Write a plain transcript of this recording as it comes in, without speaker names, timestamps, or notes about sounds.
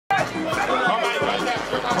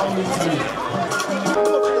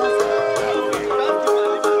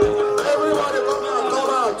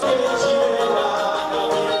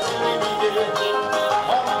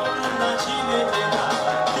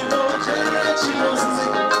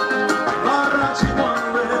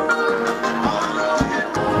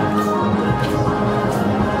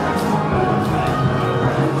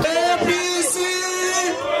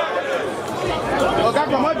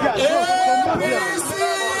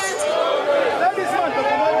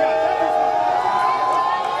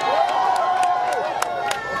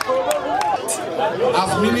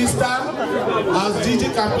As minister, as DG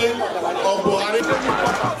campaign of Buhari.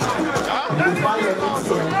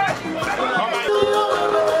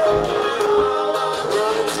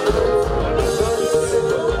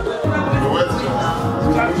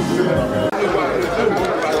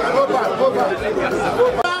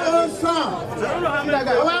 Our own son,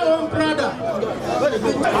 our own brother.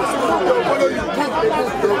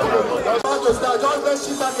 Just let's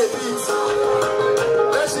shift back a bit.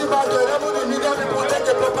 Let's shift back to enable the media people take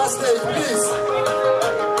a proper stage, please.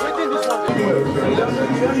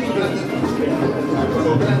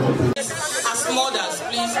 As mothers,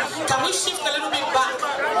 please, can we shift a little bit back?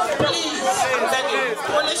 Please, I'm begging.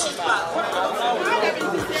 Only shift back.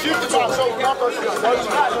 Shift back, so we're not going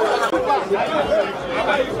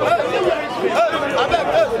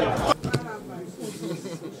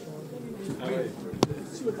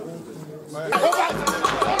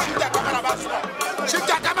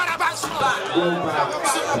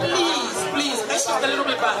Please, let's shift a little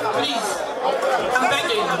bit back, please. I'm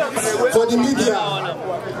begging. For the media,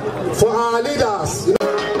 for our leaders, you know.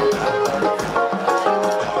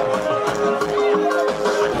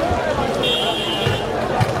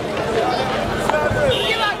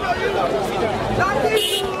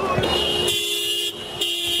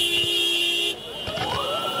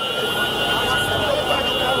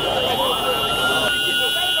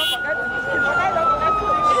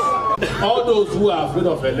 All those who are afraid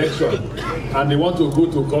of election and they want to go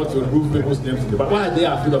to court to remove people's names, but why are they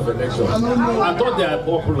afraid of election? I thought they are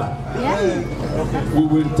popular. Yeah. We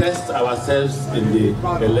will test ourselves in the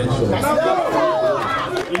election.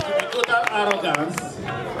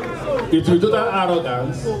 It will be total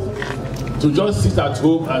arrogance to just sit at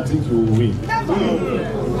home and think you will win.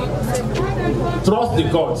 Trust the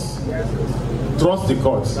courts. Trust the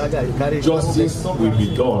courts. Justice will be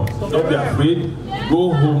done. Don't be afraid.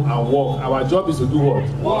 Go home and work. Our job is to do what?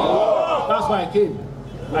 That's why I came.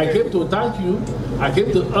 I came to thank you. I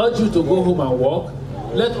came to urge you to go home and work.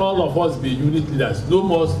 Let all of us be unit leaders. No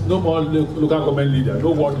more local government leader.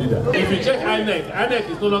 No ward leader. If you check INEC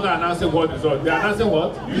is no longer announcing what result. They are announcing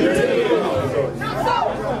what?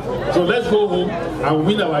 So let's go home and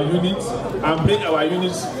win our units and bring our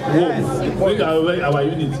units home. Bring our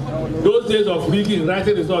units. Those days of rigging,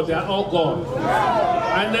 writing results, they are all gone.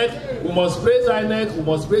 INEC, we must praise INEC, we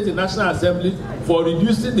must praise the National Assembly for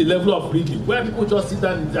reducing the level of rigging. Where people just sit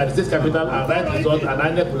down at the state capital and write results and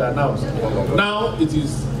INEC will announce. Now it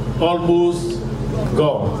is almost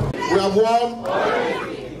gone. We have won.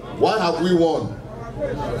 Why have we won?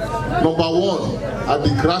 Number one, at the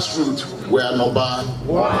grassroots, we are number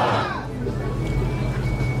one.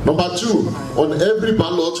 Number two, on every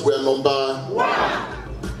ballot, we are number one.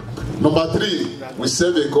 Number three, we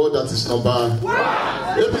serve a God that is number one.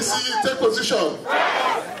 APC, take position.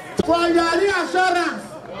 For your reassurance,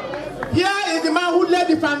 here is the man who laid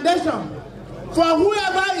the foundation for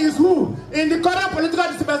whoever is who in the current political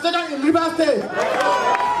dispensation in Rivers State.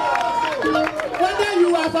 Whether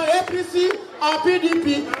you are for APC or PDP,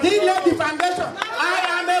 he laid the foundation. I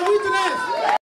am a witness.